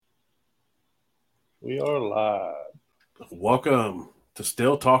We are live. Welcome to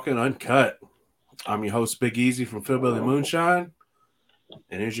Still Talking Uncut. I'm your host, Big Easy from Philbilly Moonshine,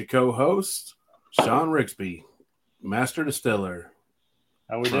 and here's your co-host, Sean Rigsby, Master Distiller.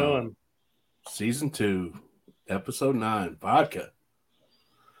 How we doing? Season 2, Episode 9, Vodka.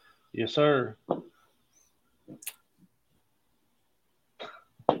 Yes, sir.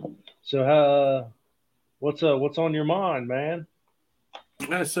 So, what's on your mind, man?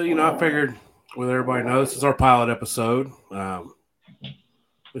 I figured with everybody knows, this is our pilot episode. We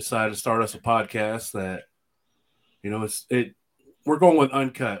decided to start us a podcast that, we're going with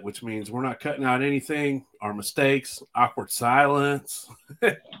uncut, which means we're not cutting out anything, our mistakes, awkward silence,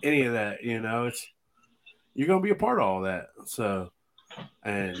 any of that. You're going to be a part of all that. So,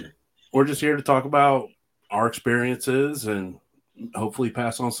 and we're just here to talk about our experiences and hopefully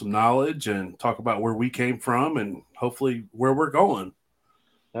pass on some knowledge and talk about where we came from and hopefully where we're going.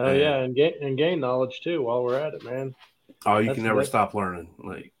 Yeah, and gain knowledge too while we're at it, man. You can never stop learning.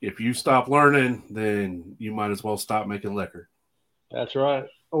 Like if you stop learning, then you might as well stop making liquor. That's right.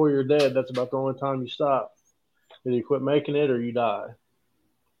 Or you're dead. That's about the only time you stop. Either you quit making it or you die.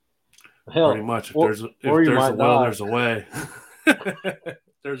 Hell, pretty much. If there's a will, there's a way.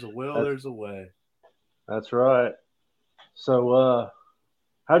 There's a will, there's a way. That's right. So,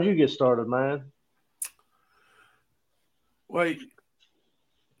 how'd you get started, man? Wait.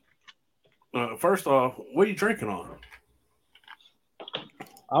 First off, what are you drinking on?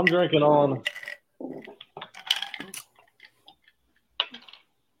 I'm drinking on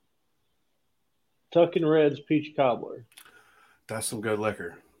Tuckin' Red's Peach Cobbler. That's some good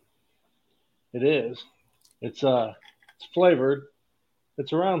liquor. It is. It's flavored.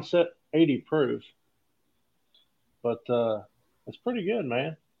 It's around 80 proof. But it's pretty good,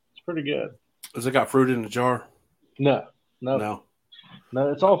 man. It's pretty good. Has it got fruit in the jar? No.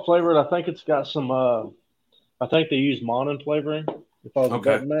 It's all flavored. I think it's got some. I think they use Monin flavoring. If I was a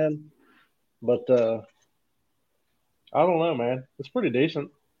betting man, but I don't know, man. It's pretty decent.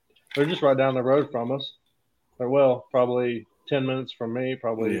 They're just right down the road from us. They're probably 10 minutes from me,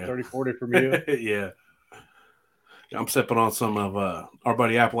 probably 30, 40 from you. Yeah. I'm sipping on some of our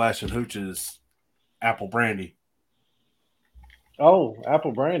buddy Appalachian Hooch's apple brandy. Oh,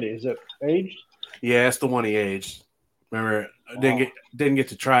 apple brandy. Is it aged? Yeah, it's the one he aged. Remember, I didn't get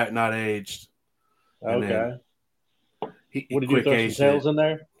to try it not aged. Okay. What did you throw some tails in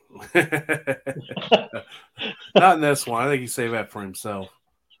there? Not in this one. I think he saved that for himself.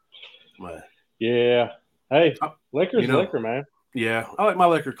 But, yeah. Hey, liquor's liquor, man. Yeah, I like my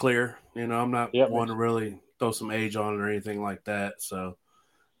liquor clear. I'm not one to really throw some age on it or anything like that. So,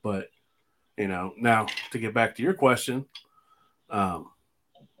 but now to get back to your question,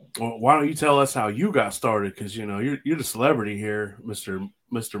 well, why don't you tell us how you got started? Because you're the celebrity here, Mr.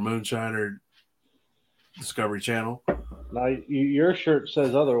 Moonshiner Discovery Channel. Now your shirt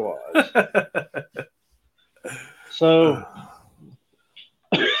says otherwise. So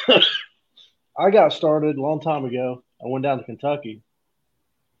I got started a long time ago. I went down to Kentucky,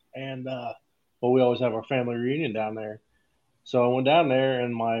 and we always have our family reunion down there. So I went down there,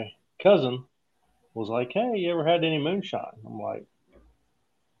 and my cousin was like, "Hey, you ever had any moonshine?" I'm like,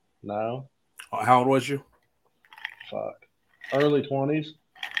 "No." How old was you? Early 20s,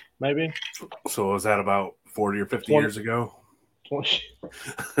 maybe. So was that about 40 or 50 years ago? 20.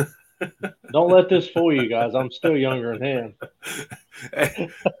 Don't let this fool you guys. I'm still younger than him. Hey,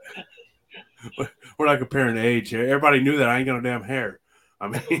 we're not comparing age here. Everybody knew that I ain't got no damn hair. I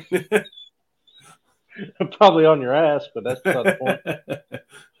mean, probably on your ass, but that's not the point.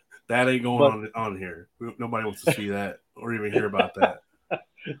 That ain't going on here. Nobody wants to see that or even hear about that.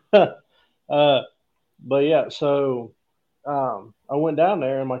 But yeah, so I went down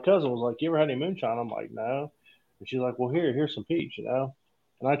there, and my cousin was like, "You ever had any moonshine?" I'm like, "No." And she's like, "Well, here's some peach, And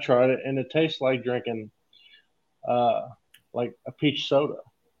I tried it, and it tastes like drinking like a peach soda.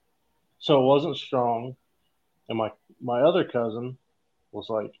 So it wasn't strong. And my other cousin was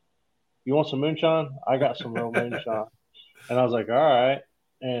like, "You want some moonshine? I got some real moonshine." And I was like, "All right."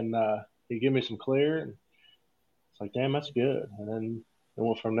 And he gave me some clear, and it's like, "Damn, that's good." And then it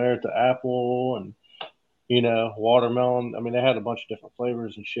went from there to apple and watermelon. I mean, they had a bunch of different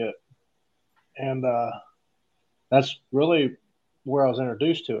flavors and shit. And that's really where I was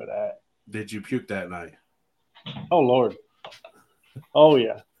introduced to it at. Did you puke that night? Oh, Lord. Oh,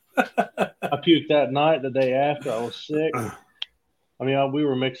 yeah. I puked that night. The day after, I was sick. I mean, we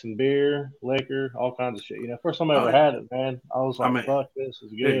were mixing beer, liquor, all kinds of shit. First time I ever had it, man. I was like, fuck, this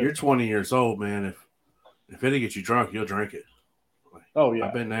is good. Yeah, you're 20 years old, man. If it'll get you drunk, you'll drink it. Oh, yeah.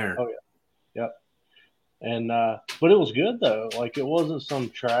 I've been there. Oh, yeah. Yep. And but it was good though. Like it wasn't some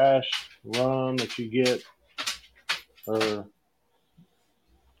trash rum that you get or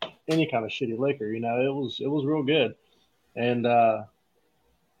any kind of shitty liquor. You know, it was real good. And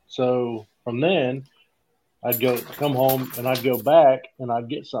so from then, I'd go come home and I'd go back and I'd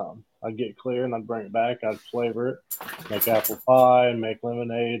get some. I'd get clear and I'd bring it back. I'd flavor it, make apple pie and make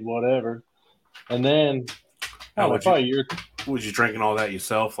lemonade, whatever. And then I How don't know, would you probably a year. was you drinking all that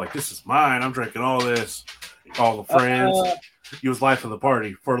yourself? Like, this is mine. I'm drinking all this. All the friends. Uh, You was life of the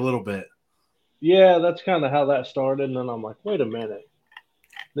party for a little bit. yeah, that's kind of how that started. And then I'm like, wait a minute,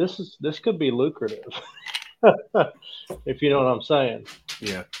 this could be lucrative, if you know what I'm saying.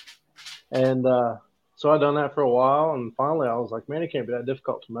 Yeah. And so I done that for a while, and finally I was like, man, it can't be that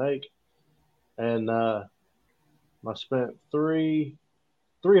difficult to make. And I spent $329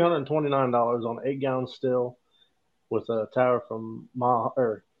 on 8 gallon still with a tower from Mile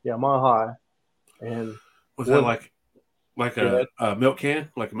High, and Was that went like go ahead. a milk can?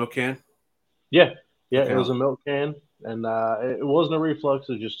 Like a milk can? Yeah, yeah, it Okay. was a milk can, and it wasn't a reflux;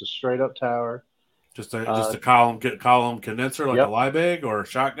 it was just a straight up tower. Just Uh, a column condenser, like a yep, Liebig or a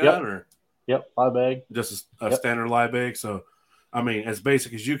shotgun, yep, or yep, my bag. just a Yep, standard Liebig. So, I mean, as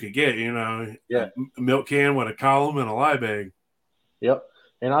basic as you could get, you know, yeah, a milk can with a column and a Liebig. yep.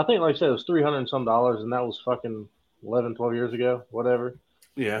 And I think, like I said, it was 300 and some dollars, and that was fucking 11, 12 years ago, whatever.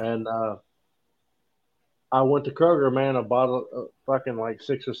 Yeah. And I went to Kroger, man, a bottle of fucking like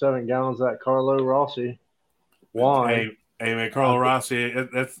 6 or 7 gallons of that Carlo Rossi wine. Hey, hey, man, I Carlo think, Rossi,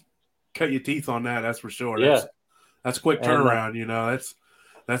 that's cut your teeth on that. That's for sure. yeah, That's quick and turnaround. You know,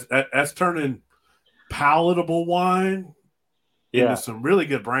 that's turning palatable wine into yeah, some really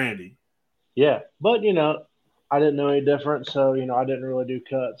good brandy. yeah. But I didn't know any different, so I didn't really do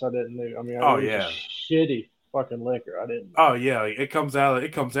cuts. I didn't do. I mean, Oh it was just yeah, shitty fucking liquor. I didn't. oh yeah. Like, it comes out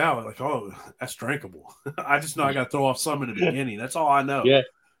like, oh, that's drinkable. I just know I got to throw off some in the beginning. That's all I know. Yeah,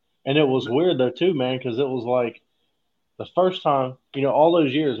 and it was weird though too, man, because it was like the first time, all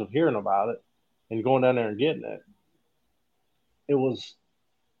those years of hearing about it and going down there and getting it. It was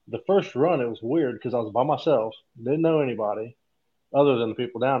the first run. It was weird because I was by myself, didn't know anybody other than the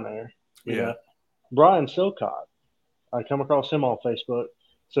people down there. You Yeah. know, Brian Silcott. I come across him on Facebook,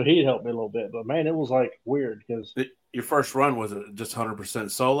 so he'd helped me a little bit. But man, it was like weird because Your first run was it just 100%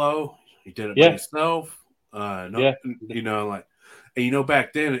 solo? You did it by yeah, yourself? No, yeah, like, and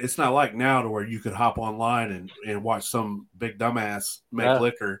back then it's not like now to where you could hop online and watch some big dumbass make uh,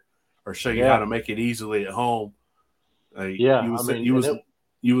 liquor or show you how yeah, to make it easily at home. yeah. I mean, and it,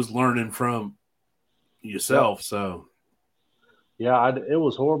 You was learning from yep, yourself. So yeah. It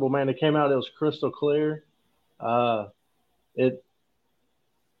was horrible, man. It came out. It was crystal clear. Uh, it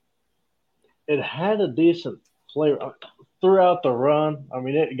it had a decent flavor throughout the run. I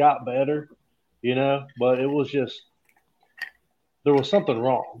mean, it got better, but it was just there was something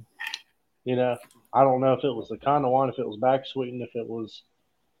wrong. You know, I don't know if it was the kind of wine, if it was back sweetened, if it was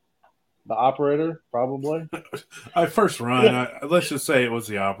the operator, probably. I first run. Let's just say it was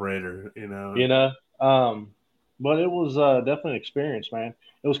the operator. you know, um, but it was definitely an experience, man.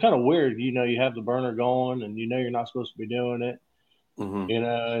 It was kind of weird. You have the burner going, and you're not supposed to be doing it. Mm-hmm.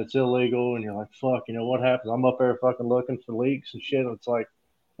 It's illegal, and you're like, fuck. What happens? I'm up there fucking looking for leaks and shit. And it's like,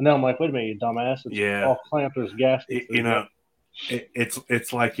 and then I'm like, wait a minute, you dumbass! It's Yeah, all clamped. There's gaskets. you There's know,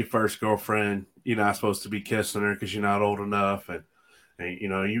 it's like your first girlfriend. You're not supposed to be kissing her because you're not old enough, and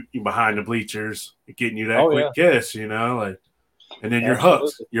you behind the bleachers getting you that oh yeah, quick kiss. Like, and then you're hooked.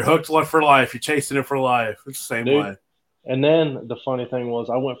 absolutely, You're hooked for life. You're chasing it for life. It's the same dude. way. And then the funny thing was,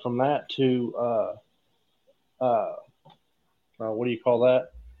 I went from that to uh, what do you call that?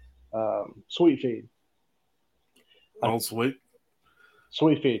 Sweet feed. I, Old sweet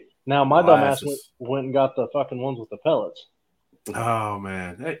sweet feed. Now my dumb ass went, molasses. went and got the fucking ones with the pellets. Oh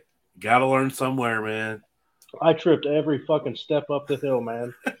man, hey, gotta learn somewhere, man. I tripped every fucking step up the hill,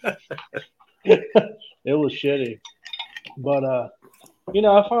 man. It was shitty. But I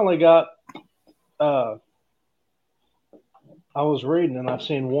finally got uh I was reading and I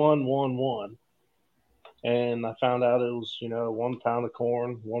seen 111 and I found out it was, 1 pound of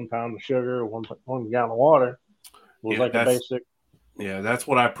corn, 1 pound of sugar, one gallon of water. It was Yeah, like a basic. that's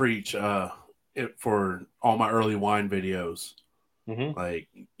what I preach. For all my early wine videos. Hmm. Like,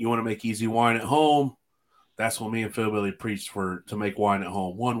 you want to make easy wine at home. That's what me and Phil Billy preached for, to make wine at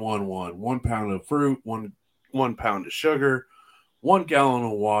home. 1 pound of fruit, 1 pound of sugar, 1 gallon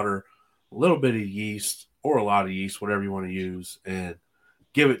of water, a little bit of yeast or a lot of yeast, whatever you want to use, and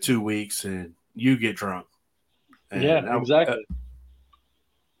give it 2 weeks and you get drunk. Yeah, And exactly.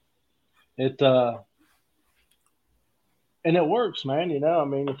 It and it works, man. I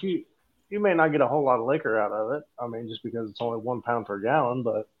mean, if you you may not get a whole lot of liquor out of it. I mean, just because it's only 1 pound per gallon,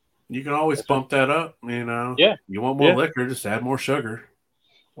 but You can always bump that up. yeah, You want more yeah, liquor, just add more sugar.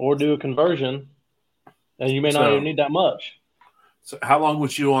 or do a conversion, and you may not even So, need that much. so how long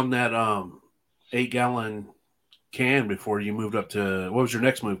was you on that 8-gallon can before you moved up to what was your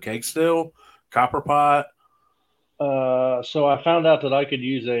next move? Keg still, copper pot. So I found out that I could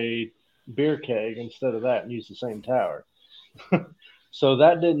use a beer keg instead of that and use the same tower. So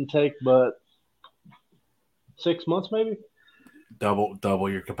that didn't take but 6 months, maybe. Double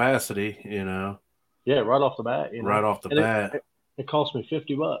your capacity. Yeah, right off the bat, Right off the and bat. it cost me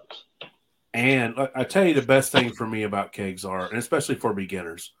 $50. And I tell you, the best thing for me about kegs are, and especially for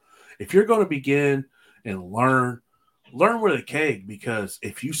beginners, if you're going to begin and learn with a keg, because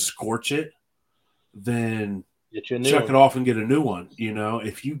if you scorch it, then Get you a new chuck one. it off and get a new one.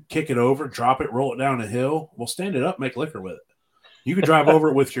 If you kick it over, drop it, roll it down a hill, well, stand it up, make liquor with it. You could drive over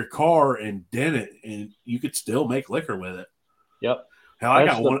it with your car and dent it, and you could still make liquor with it. Yep. Hell,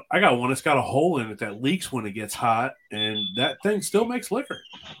 I got one that's got a hole in it that leaks when it gets hot, and that thing still makes liquor.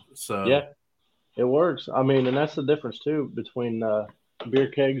 So yeah, it works. I mean, and that's the difference too between beer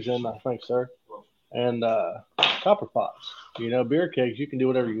kegs and I think, sir, and copper pots. Beer kegs you can do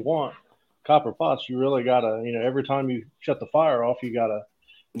whatever you want. Copper pots, you really gotta, every time you shut the fire off, you gotta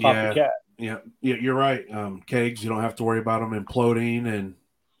pop the cap. Yeah, you're right. Kegs, you don't have to worry about them imploding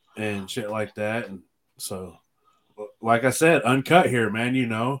and shit like that. And so, like I said, uncut here, man.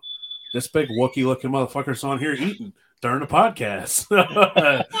 This big Wookiee looking motherfucker's on here eating during the podcast.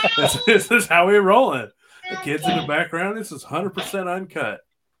 this is how we're rolling. The kids in the background. This is 100% uncut.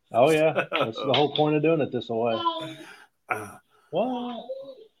 Oh yeah, that's the whole point of doing it this way. What?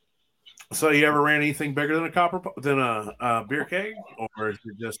 So you ever ran anything bigger than a beer keg, or is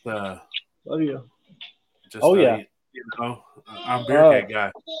it just Oh yeah. just oh yeah. I'm beer keg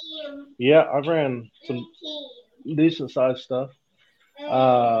guy. Yeah, I've ran some decent sized stuff.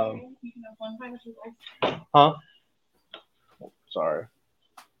 Huh? Sorry.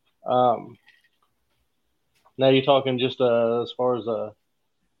 Now you're talking just as far as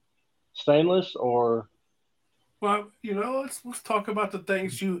stainless or? Well, let's talk about the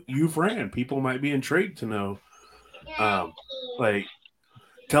things you've ran. People might be intrigued to know. Like,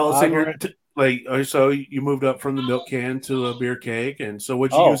 tell us so you moved up from the milk can to a beer keg, and so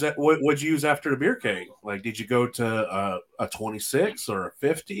what'd you use? What'd you use after the beer keg? Like, did you go to a 26 or a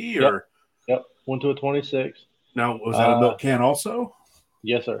 50 or? Yep, went to a 26. Now, was that a milk can also?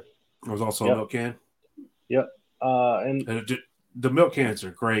 Yes, sir. It was also a milk can. Yep. And the milk cans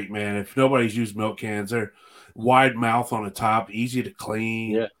are great, man. If nobody's used milk cans, they're wide mouth on the top, easy to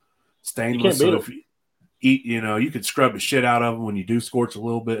clean, stainless. So if you eat, you could scrub the shit out of them when you do scorch a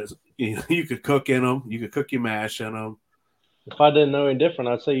little bit. You could cook in them. You could cook your mash in them. If I didn't know any different,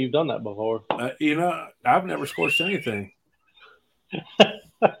 I'd say you've done that before. I've never scorched anything.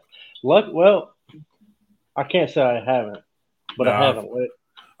 Well, I can't say I haven't, but I haven't.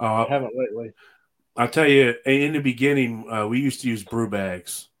 I haven't lately. I'll tell you, in the beginning, we used to use brew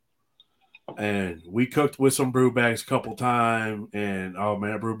bags, and we cooked with some brew bags a couple times, and oh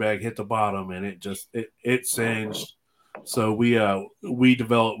man, a brew bag hit the bottom, and it singed. So we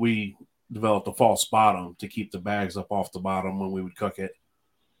developed a false bottom to keep the bags up off the bottom when we would cook it.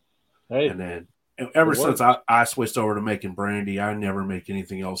 Hey, and then ever since I switched over to making brandy, I never make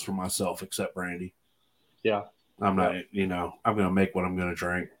anything else for myself except brandy. Yeah, I'm not. I'm going to make what I'm going to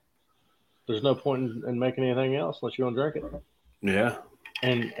drink. There's no point in making anything else unless you want to drink it. Yeah.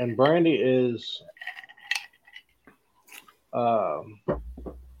 And brandy is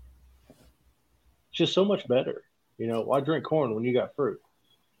just so much better. Why drink corn when you got fruit?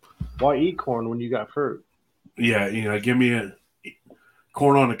 Why eat corn when you got fruit? Yeah, give me a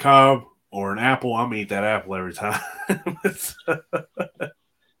corn on the cob or an apple. I'm gonna eat that apple every time.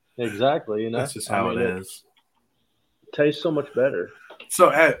 Exactly. That's just how it is. It tastes so much better.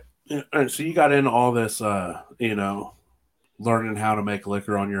 So so you got into all this, learning how to make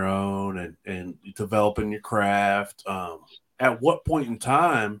liquor on your own and developing your craft. At what point in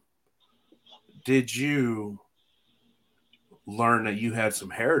time did you learn that you had some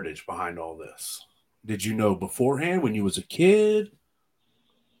heritage behind all this? Did you know beforehand when you was a kid?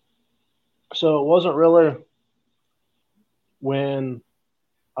 So it wasn't really when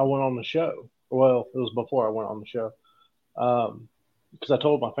I went on the show. Well, it was before I went on the show. Because I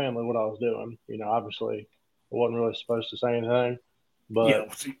told my family what I was doing. Obviously, I wasn't really supposed to say anything.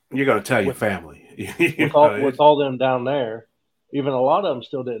 But you're going to tell your family. with all them down there, even a lot of them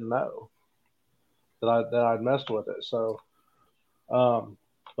still didn't know that I'd messed with it. So,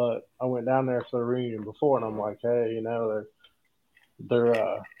 but I went down there for the reunion before, and I'm like, hey,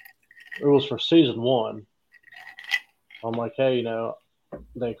 they're it was for season 1. I'm like, hey,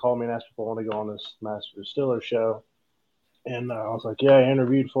 they called me and asked if I want to go on this Master Distiller show. And I was like, yeah, I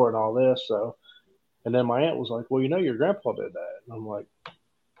interviewed for it and all this. So, and then my aunt was like, well, your grandpa did that. And I'm like,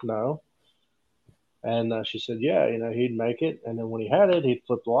 no. And she said, yeah, he'd make it. And then when he had it, he'd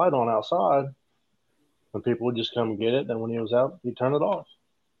flip the light on outside. And people would just come and get it. Then when he was out, he'd turn it off.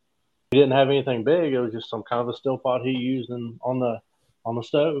 He didn't have anything big. It was just some kind of a still pot he used on the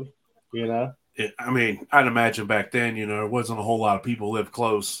stove, I mean, I'd imagine back then, there wasn't a whole lot of people live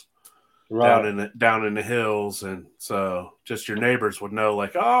close Right. down in the hills, and so just your neighbors would know,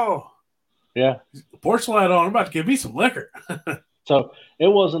 like, oh, Yeah. porch light on. I'm about to give me some liquor. So it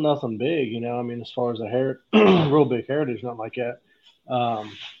wasn't nothing big, I mean, as far as a real big heritage, nothing like that.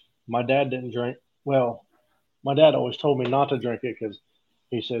 My dad didn't drink. Well, my dad always told me not to drink it because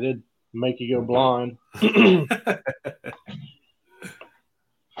he said it'd make you go blind.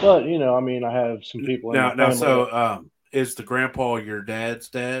 But I mean, I have some people in my family. So is the grandpa your dad's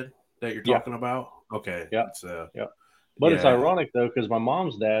dad that you're talking about? Okay. Yeah. Yeah. But it's ironic though, because my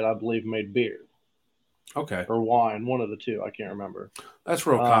mom's dad, I believe, made beer. Okay. Or wine, one of the two. I can't remember. That's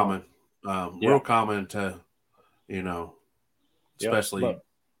real common. Real common to, especially but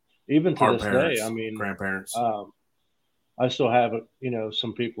even to this parents, day, I mean, grandparents. I still have,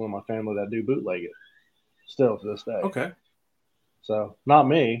 some people in my family that do bootleg it still to this day. Okay. So not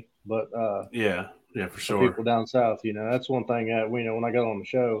me, but yeah, for sure. People down south, that's one thing that when I got on the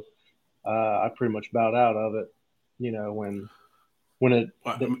show, I pretty much bowed out of it. When the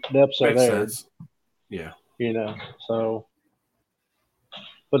episode aired. Sense. Yeah. So,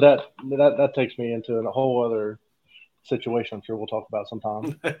 but that takes me into a whole other situation. I'm sure we'll talk about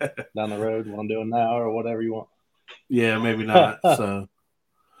sometime down the road. What I'm doing now, or whatever you want. Yeah, maybe not. So,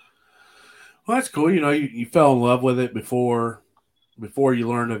 well, that's cool. You fell in love with it before you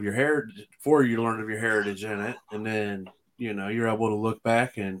learned of your heritage. Before you learned of your heritage in it, and then you're able to look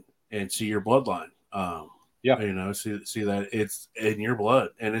back and see your bloodline. See that it's in your blood,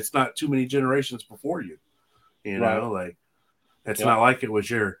 and it's not too many generations before you. Like it's not like it was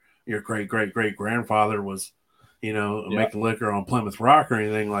your great grandfather was, making liquor on Plymouth Rock or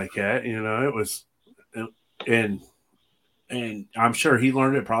anything like that. It was, and I'm sure he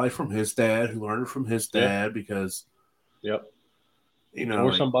learned it probably from his dad, who learned it from his dad because,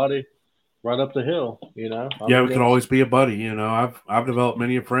 or somebody right up the hill. We could always be a buddy. I've developed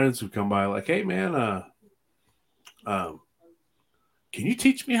many friends who come by like, hey man, can you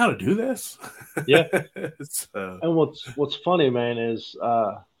teach me how to do this? Yeah. And what's funny, man, is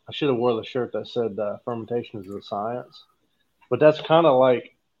I should have wore the shirt that said fermentation is a science, but that's kind of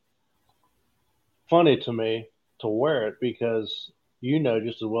like funny to me to wear it because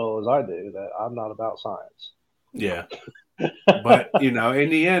just as well as I do that I'm not about science. Yeah. But in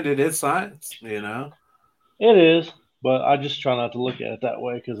the end, it is science. It is, but I just try not to look at it that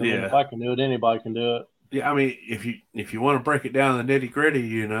way because if I can do it, anybody can do it. Yeah, I mean, if you want to break it down the nitty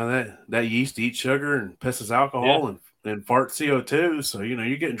gritty, that yeast eats sugar and pisses alcohol and farts CO2. So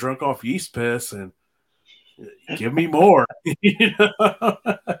you're getting drunk off yeast piss, and give me more.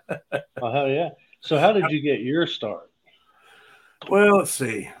 Oh hell yeah! So how did you get your start? Well, let's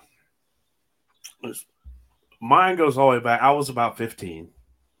see. Mine goes all the way back. I was about 15,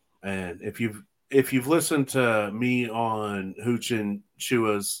 and if you've listened to me on Hooch and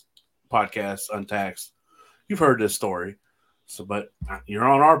Shua's podcast Untaxed, you've heard this story. So, but you're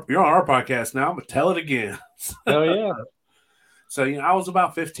on our podcast now. I'm gonna tell it again. Oh yeah. So I was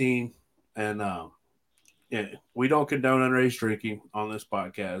about 15, and we don't condone underage drinking on this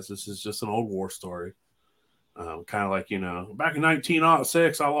podcast. This is just an old war story. Kind of like back in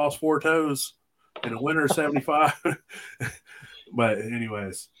 1906, I lost 4 toes in the winter of '75. But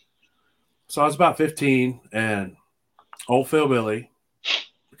anyways, so I was about 15, and old Phil Billy,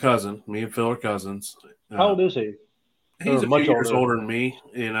 cousin, me and Phil are cousins. How old is he? He's a few years older than me.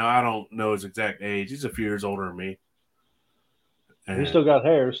 I don't know his exact age. He's a few years older than me. And he still got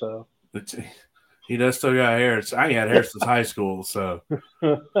hair, so. He does still got hair. I ain't had hair since high school, so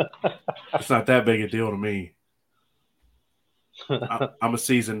it's not that big a deal to me. I'm a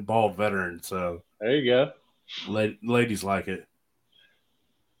seasoned bald veteran, so. There you go. Ladies like it.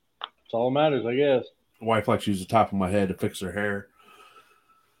 That's all that matters, I guess. My wife likes to use the top of my head to fix her hair.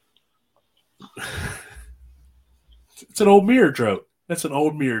 It's an old mirror joke. That's an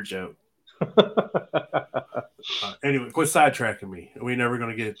old mirror joke. Anyway, quit sidetracking me. We're never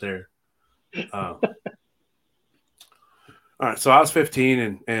going to get it there. All right, so I was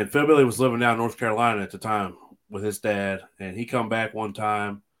 15, and Phil Billy was living down in North Carolina at the time with his dad, and he come back one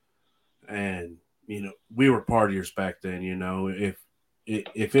time, and we were partiers back then.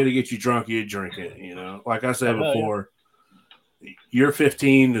 if it'll get you drunk, you drink it. You know, like I said Oh, before, you're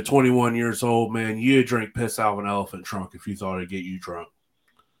 15 to 21 years old, man. You'd drink piss out of an elephant trunk if you thought it'd get you drunk.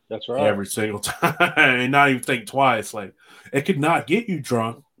 that's right. Every single time, and not even think twice. Like, it could not get you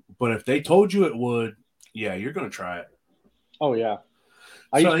drunk, but if they told you it would, yeah, you're gonna try it. Oh yeah,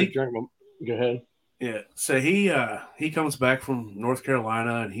 I So used to drink them. Go ahead. yeah. So he comes back from North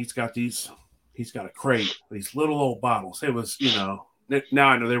Carolina, and he's got a crate, these little old bottles. It was, now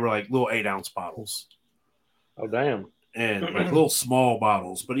I know they were like little 8-ounce bottles Oh damn. and like little small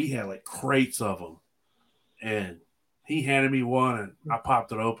bottles, but he had like crates of them. And he handed me one, and I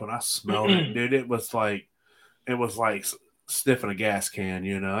popped it open. I smelled it, dude. It was like sniffing a gas can.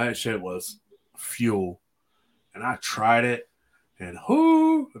 That shit was fuel. And I tried it, and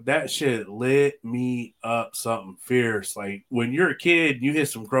that shit lit me up something fierce. Like when you're a kid, and you hit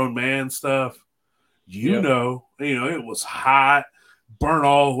some grown man stuff. Yep. It was hot, burnt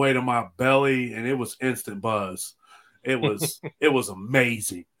all the way to my belly, and it was instant buzz. It was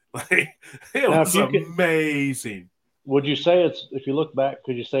amazing. Like it Now, was amazing. would you say if you look back,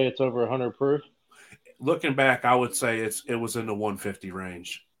 could you say it's over 100 proof? Looking back, I would say it was in the 150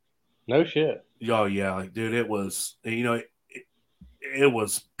 range. No shit. Oh yeah, like dude, it was it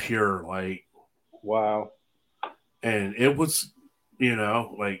was pure, like, Wow. and it was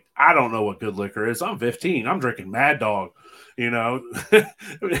like, I don't know what good liquor is. I'm 15. I'm drinking Mad Dog, by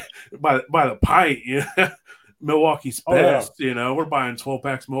the pint. Milwaukee's Best. Yeah. We're buying 12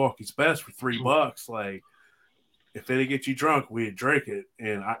 packs of Milwaukee's Best for $3. Like, if it'd get you drunk, we'd drink it.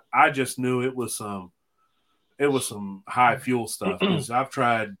 And I just knew it was some high fuel stuff, because I've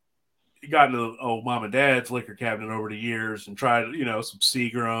gotten to old mom and dad's liquor cabinet over the years and tried, some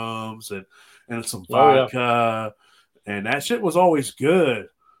Seagrams and some vodka, and that shit was always good.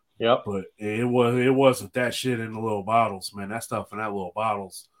 Yep. But it wasn't that shit in the little bottles, man. That stuff in that little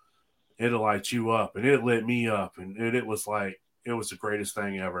bottles, it'll light you up, and it lit me up, and it was like, it was the greatest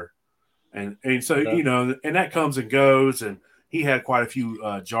thing ever. And so, and that comes and goes, and he had quite a few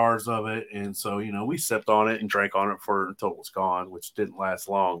jars of it. And so, we sipped on it and drank on it until it was gone, which didn't last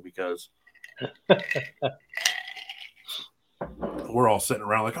long, because we're all sitting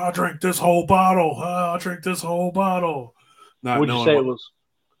around like, I'll drink this whole bottle. I'll drink this whole bottle. Would you say it was?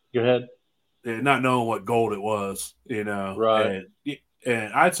 Go ahead. Not knowing what gold it was, Right.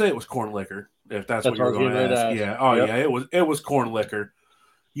 And I'd say it was corn liquor, if that's what you're going to ask. Yeah. Oh, yep. yeah. It was corn liquor.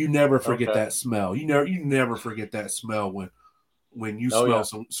 You never forget that smell. You never forget that smell when you smell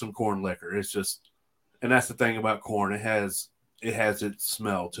some corn liquor. It's just, and that's the thing about corn. It has its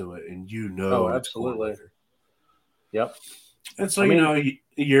smell to it, and it's corn liquor. Yep. And so,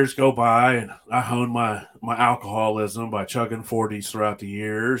 years go by, and I honed my alcoholism by chugging 40s throughout the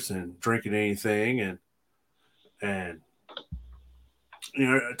years and drinking anything. And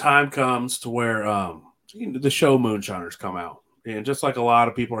time comes to where the show Moonshiners come out. And just like a lot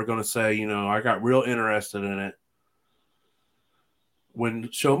of people are going to say, I got real interested in it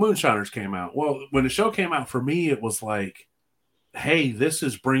when show Moonshiners came out. Well, when the show came out, for me, it was like, hey, this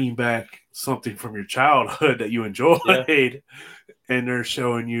is bringing back something from your childhood that you enjoyed. Yeah. And they're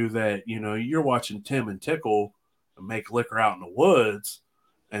showing you that, you're watching Tim and Tickle make liquor out in the woods.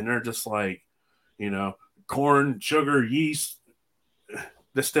 And they're just like, corn, sugar, yeast,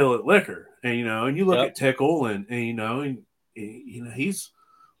 distillate liquor. And, and you look at Tickle and he's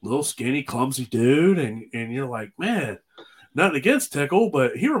a little skinny, clumsy dude. And you're like, man, nothing against Tickle,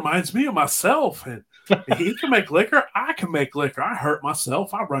 but he reminds me of myself. And he can make liquor. I can make liquor. I hurt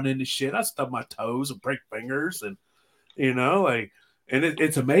myself. I run into shit. I stub my toes and break fingers. And, and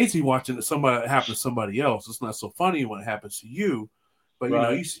it's amazing watching it happen to somebody else. It's not so funny when it happens to you. But,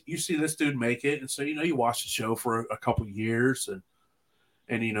 you see this dude make it. And so, you watch the show for a couple of years.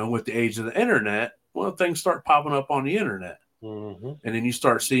 And with the age of the internet, well, things start popping up on the internet. Mm-hmm. And then you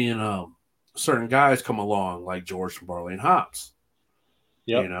start seeing certain guys come along, like George from Barley and Hops.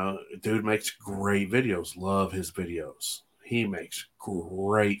 Yep. Dude makes great videos. Love his videos. He makes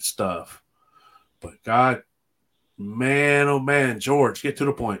great stuff. But God, man, oh man, George, get to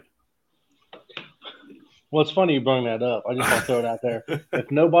the point. Well, it's funny you bring that up. I just want to throw it out there.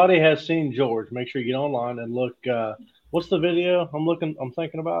 If nobody has seen George, make sure you get online and look. What's the video I'm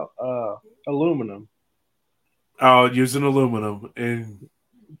thinking about? Aluminum. Oh, using aluminum. And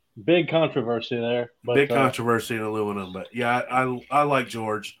big controversy there. But, big controversy in aluminum. But yeah, I like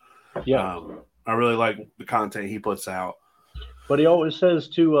George. Yeah. I really like the content he puts out. But he always says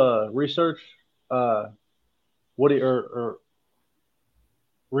to research what he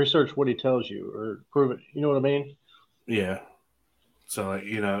research what he tells you or prove it. You know what I mean? Yeah. So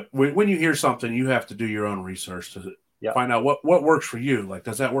when you hear something, you have to do your own research Yeah. Find out what works for you. Like,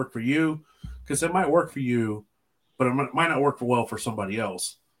 does that work for you? Because it might work for you, but it might not work well for somebody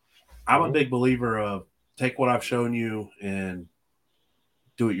else. I'm a big believer of take what I've shown you and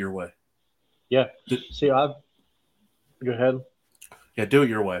do it your way. Yeah. See, go ahead. Yeah, do it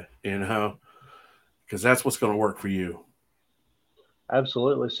your way, because that's what's going to work for you.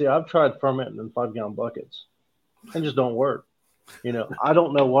 Absolutely. See, I've tried fermenting in 5-gallon buckets and just don't work. I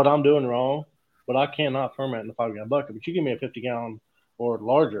don't know what I'm doing wrong, but I cannot ferment in a 5-gallon bucket. But you give me a 50-gallon or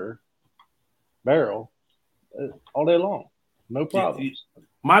larger barrel all day long, no problems.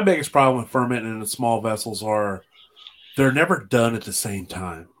 My biggest problem with fermenting in the small vessels are they're never done at the same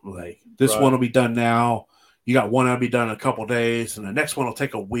time. Like this one will be done now. You got one that'll be done in a couple days, and the next one will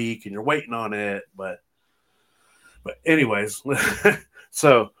take a week, and you're waiting on it. But anyways,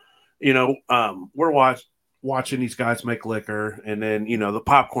 so we're watching these guys make liquor, and then the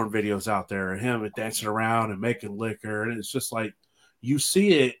popcorn videos out there, and him dancing around and making liquor, and it's just like you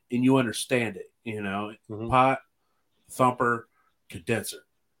see it and you understand it. Pot, thumper, condenser,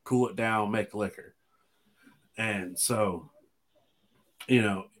 cool it down, make liquor, and so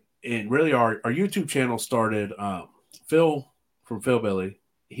and really our YouTube channel started. Phil from Phil Billy,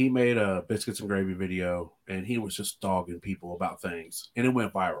 he made a biscuits and gravy video, and he was just dogging people about things, and it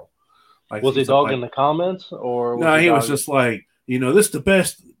went viral. Like, was he dogging the comments, or no? He was just like, this is the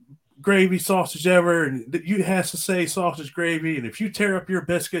best gravy sausage ever, and you has to say sausage gravy, and if you tear up your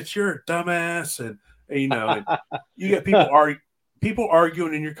biscuits, you're a dumbass, and and you get people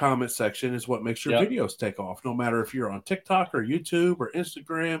arguing in your comment section is what makes your videos take off. No matter if you're on TikTok or YouTube or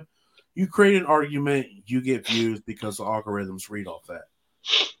Instagram, you create an argument, you get views because the algorithms read off that.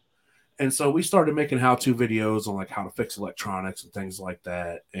 And so we started making how-to videos on like how to fix electronics and things like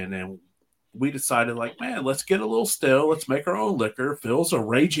that. And then we decided like, man, let's get a little still. Let's make our own liquor. Phil's a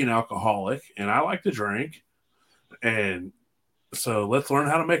raging alcoholic and I like to drink. And so let's learn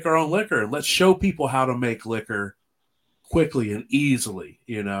how to make our own liquor and let's show people how to make liquor quickly and easily,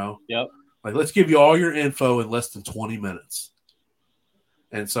 Yep. Like, let's give you all your info in less than 20 minutes.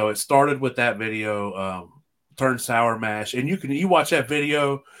 And so it started with that video, Turn Sour Mash. And you watch that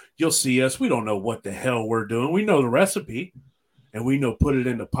video, you'll see us. We don't know what the hell we're doing. We know the recipe. And we know put it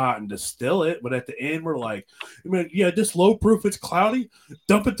in the pot and distill it. But at the end, we're like, this low proof, it's cloudy.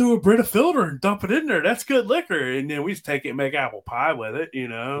 Dump it through a Brita filter and dump it in there. That's good liquor. And then we just take it and make apple pie with it,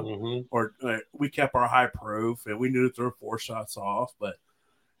 Or we kept our high proof and we knew to throw 4 shots off. But,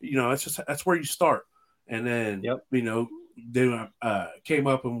 that's where you start. And then, then came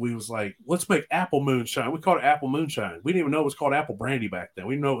up and we was like, let's make apple moonshine. We called it apple moonshine. We didn't even know it was called apple brandy back then.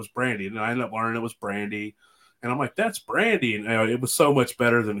 We didn't know it was brandy. And I ended up learning it was brandy. And I'm like, that's brandy. And it was so much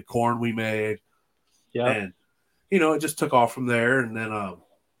better than the corn we made. Yeah. And, it just took off from there. And then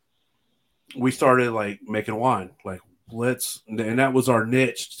we started like making wine. Like, and that was our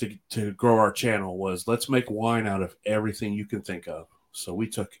niche to grow our channel was let's make wine out of everything you can think of. So we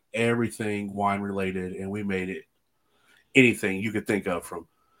took everything wine related and we made it anything you could think of, from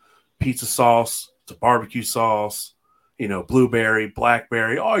pizza sauce to barbecue sauce, blueberry,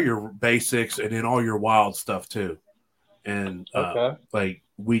 blackberry, all your basics, and then all your wild stuff too. And like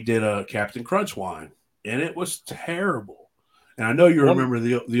we did a Captain Crunch wine, and it was terrible. And I know you remember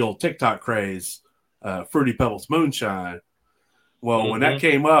the old TikTok craze, Fruity Pebbles Moonshine. Well, when that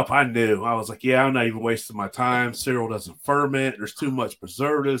came up, I knew. I was like, yeah, I'm not even wasting my time. Cereal doesn't ferment. There's too much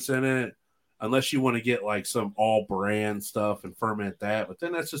preservatives in it. Unless you want to get like some all brand stuff and ferment that. But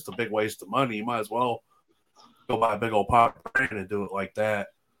then that's just a big waste of money. You might as well go buy a big old pot of brand and do it like that.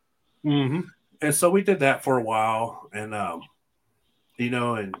 Mm-hmm. And so we did that for a while. And, and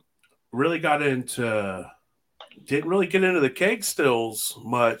really didn't really get into the keg stills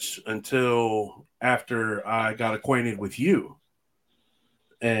much until after I got acquainted with you.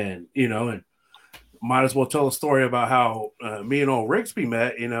 And, and might as well tell a story about how me and old Rigsby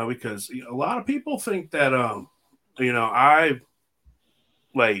met, because a lot of people think that, I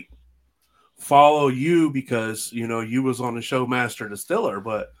like follow you because, you was on the show Master Distiller.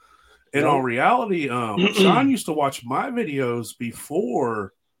 But in all reality, Sean used to watch my videos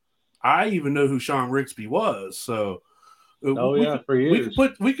before I even knew who Sean Rigsby was. So for years.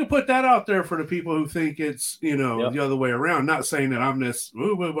 We could put that out there for the people who think it's the other way around. Not saying that I'm this.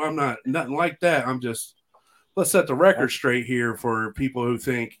 I'm not nothing like that. I'm just let's set the record straight here for people who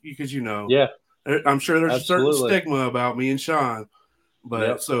think because I'm sure there's a certain stigma about me and Sean.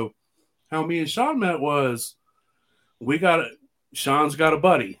 But so how me and Sean met was Sean's got a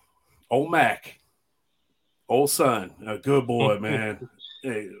buddy, old Mac, old son, a good boy, man.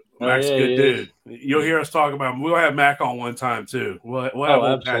 Hey, Mac's a good dude. You'll hear us talk about him. We'll have Mac on one time too. We'll have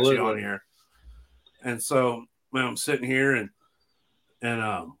old Patchy on here. And so I'm sitting here and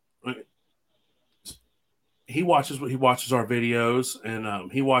he watches our videos,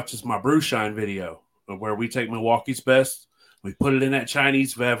 and he watches my brew shine video where we take Milwaukee's best, we put it in that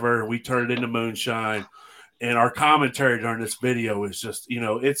Chinese vever, and we turn it into moonshine. And our commentary during this video is just,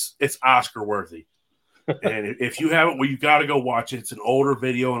 it's Oscar worthy. And if you haven't, well, you got to go watch it. It's an older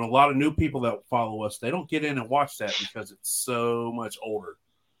video, and a lot of new people that follow us, they don't get in and watch that because it's so much older,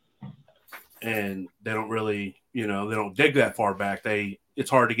 and they don't really, they don't dig that far back. It's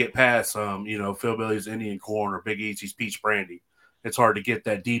hard to get past, Philbilly's Indian Corn or Big Easy's Peach Brandy. It's hard to get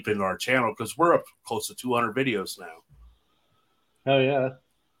that deep into our channel because we're up close to 200 videos now. Oh yeah,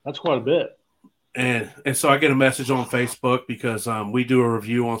 that's quite a bit. And so I get a message on Facebook because we do a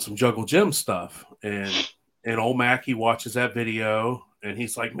review on some Jungle Gym stuff, and old Mac, he watches that video and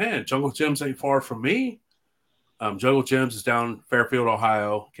he's like, "Man, Jungle Gyms ain't far from me." Jungle Gyms is down Fairfield,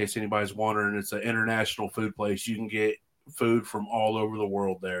 Ohio. In case anybody's wondering, it's an international food place. You can get food from all over the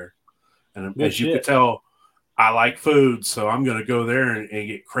world there, and as you could tell, I like food, so I'm going to go there and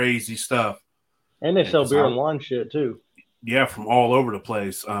get crazy stuff. And they sell beer and wine shit too. Yeah, from all over the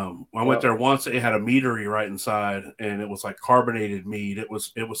place. I went there once. It had a meadery right inside, and it was like carbonated mead. It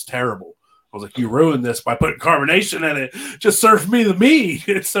was terrible. I was like, "You ruined this by putting carbonation in it. Just serve me the mead.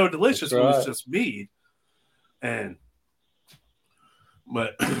 It's so delicious. Right. It was just mead." And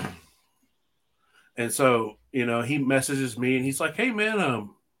so he messages me and he's like, "Hey man,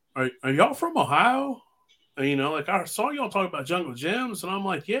 are y'all from Ohio? Like I saw y'all talking about Jungle Gyms," and I'm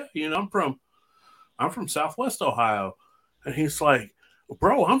like, "Yeah, I'm from Southwest Ohio." And he's like,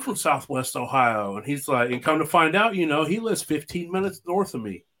 "Bro, I'm from Southwest Ohio." And he's like, and come to find out, he lives 15 minutes north of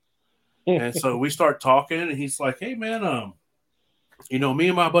me. And so we start talking, and he's like, "Hey, man, me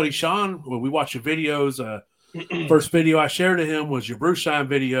and my buddy Sean, when we watch your videos, first video I shared to him was your brew shine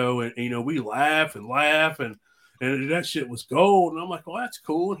video, and we laugh and that shit was gold." And I'm like, "Well, that's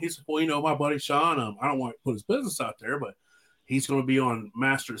cool." And he's like, "Well, my buddy Sean, I don't want to put his business out there, but he's going to be on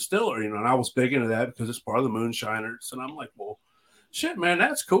Master Distiller," and I was big into that because it's part of the Moonshiners. And I'm like, "Well, shit, man,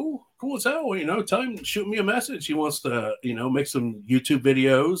 that's cool as hell." Tell him, shoot me a message. He wants to, make some YouTube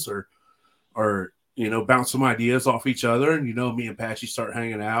videos or bounce some ideas off each other. And, me and Patchy start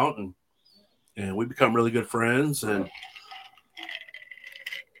hanging out and we become really good friends. And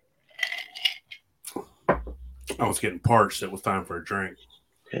I was getting parched. It was time for a drink.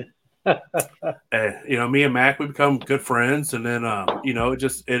 And, me and Mac, we become good friends. And then,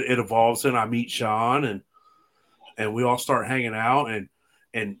 it evolves and I meet Sean and we all start hanging out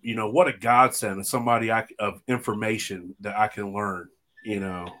and what a godsend of somebody of information that I can learn,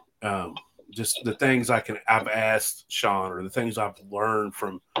 just the things I've asked Sean or the things I've learned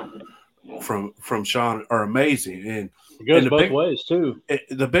from Sean are amazing. And it goes both ways too.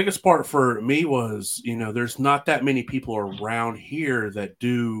 The biggest part for me was, there's not that many people around here that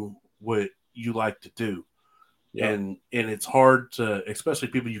do what you like to do. Yeah. And it's hard to, especially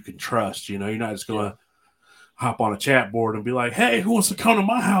people you can trust, you're not just going to hop on a chat board and be like, "Hey, who wants to come to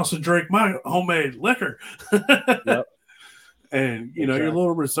my house and drink my homemade liquor?" Yep. And, you're a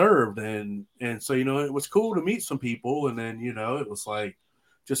little reserved. And so, it was cool to meet some people. And then, it was like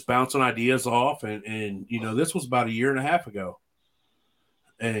just bouncing ideas off. And this was about a year and a half ago.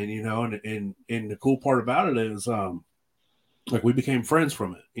 And, and the cool part about it is, like we became friends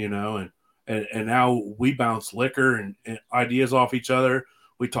from it, and now we bounce liquor and ideas off each other.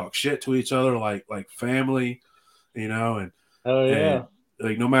 We talk shit to each other like family, and oh yeah, and,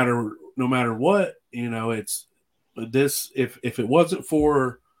 like no matter what, it's this. If it wasn't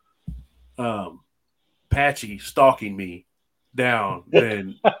for Patchy stalking me down,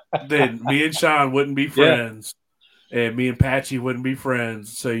 then me and Sean wouldn't be friends. And me and Patchy wouldn't be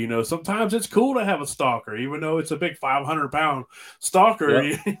friends. So, sometimes it's cool to have a stalker, even though it's a big 500-pound stalker.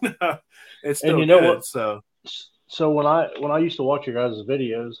 Yep. It's still good. What? So when I used to watch your guys'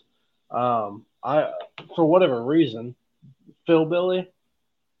 videos, I for whatever reason, Philbilly,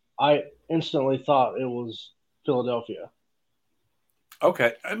 I instantly thought it was Philadelphia.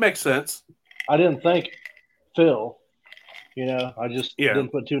 Okay, it makes sense. I didn't think Phil. I just didn't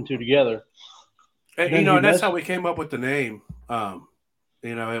put two and two together. And, and that's how we came up with the name.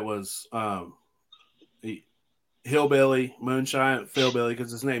 It was Hillbilly, Moonshine, Philbilly, because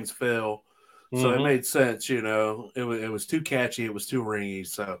his name's Phil. So it made sense, It was too catchy. It was too ringy.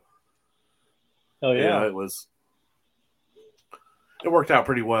 So, it worked out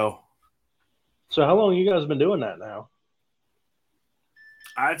pretty well. So how long have you guys been doing that now?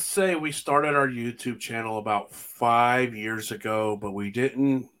 I'd say we started our YouTube channel about 5 years ago, but we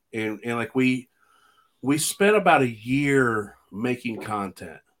didn't. And like we spent about a year making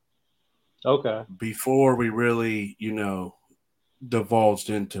content. Okay. before we really, divulged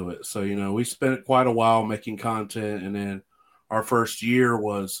into it. So, we spent quite a while making content. And then our first year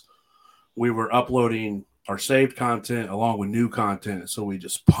was we were uploading our saved content along with new content. So we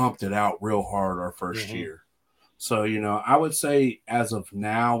just pumped it out real hard our first Mm-hmm. year. So, I would say as of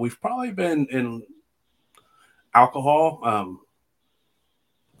now, we've probably been in alcohol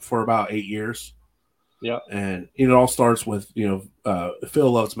for about 8 years. Yep. And it all starts with,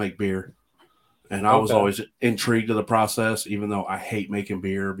 Phil loves to make beer. And I was Okay. always intrigued to the process, even though I hate making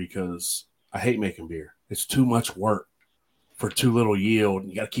beer because I hate making beer. It's too much work for too little yield.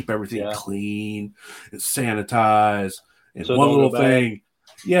 You got to keep everything Yeah. clean and sanitized. And So it one don't go little bad. thing,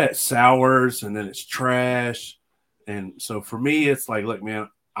 yeah, it sours and then it's trash. And so for me, it's like, look, man,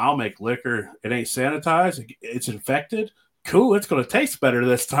 I'll make liquor. It ain't sanitized. It's infected. Cool. It's going to taste better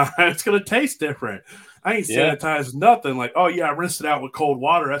this time. It's going to taste different. I ain't Yeah. sanitized nothing. Like, oh, yeah, I rinsed it out with cold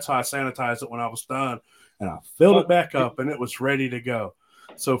water. That's how I sanitized it when I was done. And I filled it Fuck. back up and it was ready to go.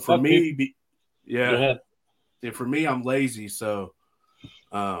 So for Fuck people. me, Go yeah, ahead. for me, I'm lazy. So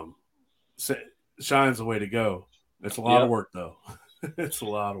um, shine's the way to go. It's a lot of Yep. work, though. It's a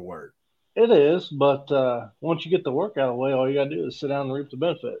lot of work. It is, but once you get the work out of the way, all you gotta do is sit down and reap the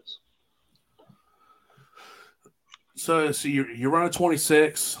benefits. So you run a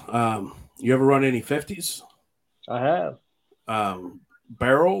 26. You ever run any 50s? I have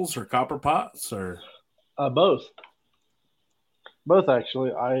Barrels or copper pots or both, both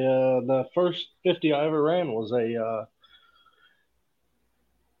actually. I the first 50 I ever ran was a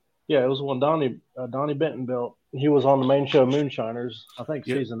yeah, it was one Donnie Benton built. He was on the main show Moonshiners, I think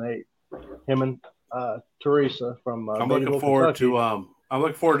yeah. season 8. Him and Teresa from I'm looking Beattyville, forward Kentucky. to I'm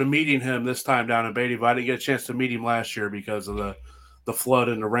looking forward to meeting him this time down in Beattyville. I didn't get a chance to meet him last year because of the flood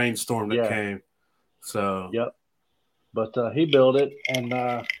and the rainstorm that Yeah, came. So yep. But he built it, and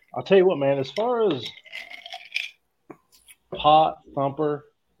I'll tell you what, man. As far as pot thumper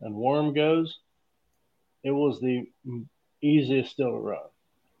and worm goes, it was the easiest still to run,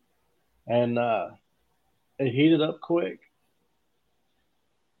 and it heated up quick,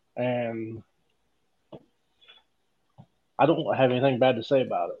 and I don't have anything bad to say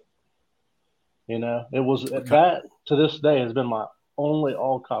about it. It was okay. that to this day has been my only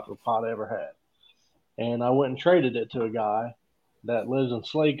all copper pot I ever had, and I went and traded it to a guy that lives in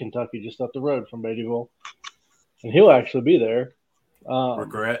Slade, Kentucky, just up the road from Beattyville, and he'll actually be there. Um,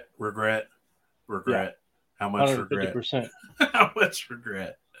 Regret, regret, yeah, regret. How much regret? 150%. How much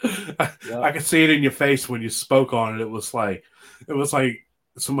regret? I, Yep. I could see it in your face when you spoke on it. It was like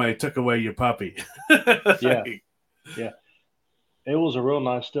somebody took away your puppy. Yeah. Like, Yeah. It was a real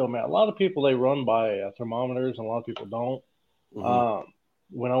nice still, man. A lot of people they run by thermometers, and a lot of people don't. mm-hmm. Um,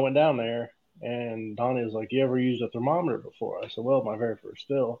 when I went down there, and Donnie was like, "You ever used a thermometer before?" I said, "Well, my very first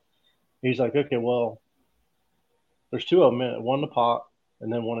still." He's like, "Okay, well, there's two of them in it, one in the pot,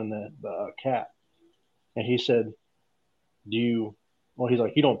 and then one in the cap." And he said, "Do you?" Well, he's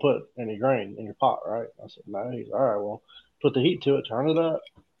like, "You don't put any grain in your pot, right?" I said, "No." He's all right. Well, put the heat to it, turn it up.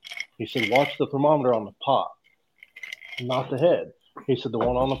 He said, "Watch the thermometer on the pot, not the head." He said, "The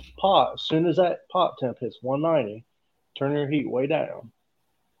one on the pot, as soon as that pot temp hits 190, turn your heat way down."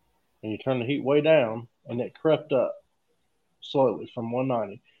 And you turn the heat way down, and it crept up slowly from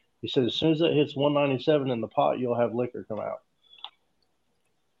 190. He said, "As soon as it hits 197 in the pot, you'll have liquor come out."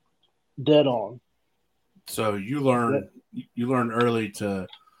 Dead on. So Dead. you learn early to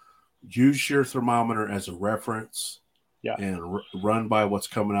use your thermometer as a reference Yeah. and run by what's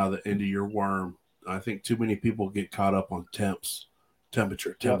coming out of the end of your worm. I think too many people get caught up on temperature,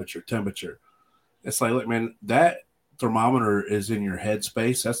 Yep. temperature, temperature. It's like, look, man, that thermometer is in your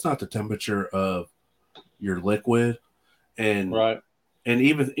headspace. That's not the temperature of your liquid. And Right.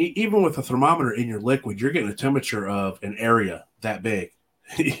 even with a thermometer in your liquid, you're getting a temperature of an area that big.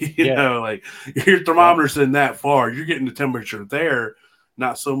 Yeah. Like your Yep. thermometer's in that far, you're getting the temperature there,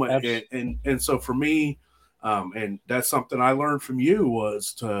 not so much. And Abs- and so for me, and that's something I learned from you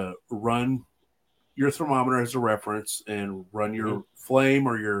was to run your thermometer as a reference and run mhm. your flame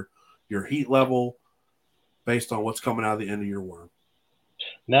or your heat level based on what's coming out of the end of your worm.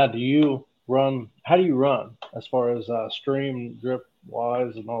 Now, do you run? How do you run as far as stream drip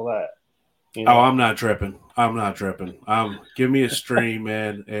wise and all that? You Oh, know. I'm not dripping. I'm not dripping. Give me a stream,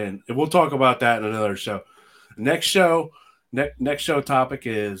 man, and we'll talk about that in another show. Next show, next show topic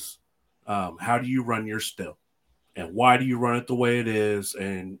is how do you run your still, and why do you run it the way it is,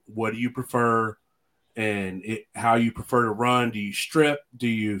 and what do you prefer, and how you prefer to run. Do you strip? Do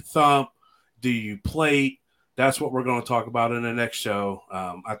you thump? Do you plate? That's what we're going to talk about in the next show.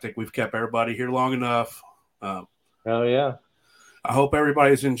 I think we've kept everybody here long enough. Um, Oh yeah. I hope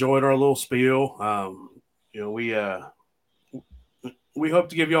everybody's enjoyed our little spiel. We hope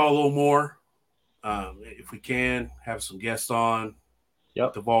to give y'all a little more. If we can, have some guests on,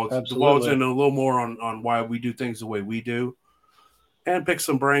 Yep, divulge absolutely. in a little more on why we do things the way we do, and pick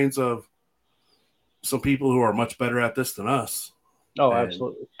some brains of some people who are much better at this than us. Oh, And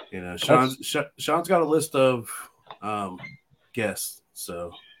absolutely. Sean's got a list of guests,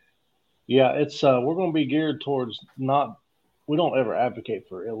 so Yeah, it's we're going to be geared towards not. We don't ever advocate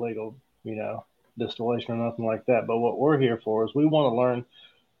for illegal, distillation or nothing like that. But what we're here for is we want to learn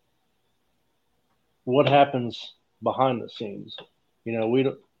what happens behind the scenes. We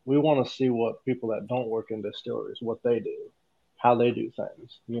want to see what people that don't work in distilleries, what they do, how they do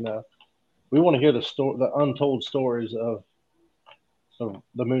things. We want to hear the untold stories of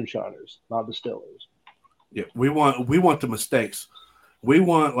the moonshiners, not distillers. yeah, we want the mistakes. We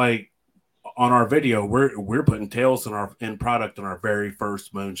want, like, on our video, we're putting tails in our end product in our very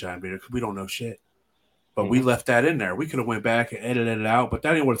first moonshine video because we don't know shit. But we left that in there. We could have went back and edited it out, but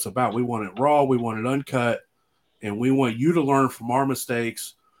that ain't what it's about. We want it raw, we want it uncut, and we want you to learn from our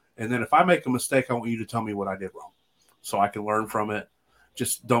mistakes. And then if I make a mistake, I want you to tell me what I did wrong so I can learn from it.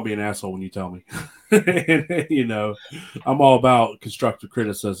 Just don't be an asshole when you tell me. I'm all about constructive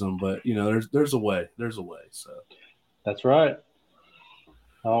criticism, but there's a way. There's a way. So That's right.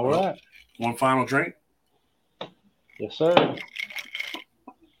 All right. One final drink. Yes, sir.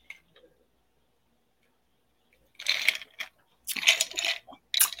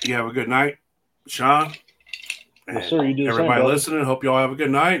 You have a good night, Sean. Yes, sir. You do the everybody same, listening, hope you all have a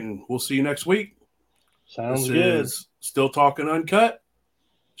good night, and we'll see you next week. Sounds this good. Is Still Talking Uncut.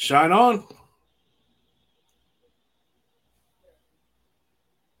 Shine on.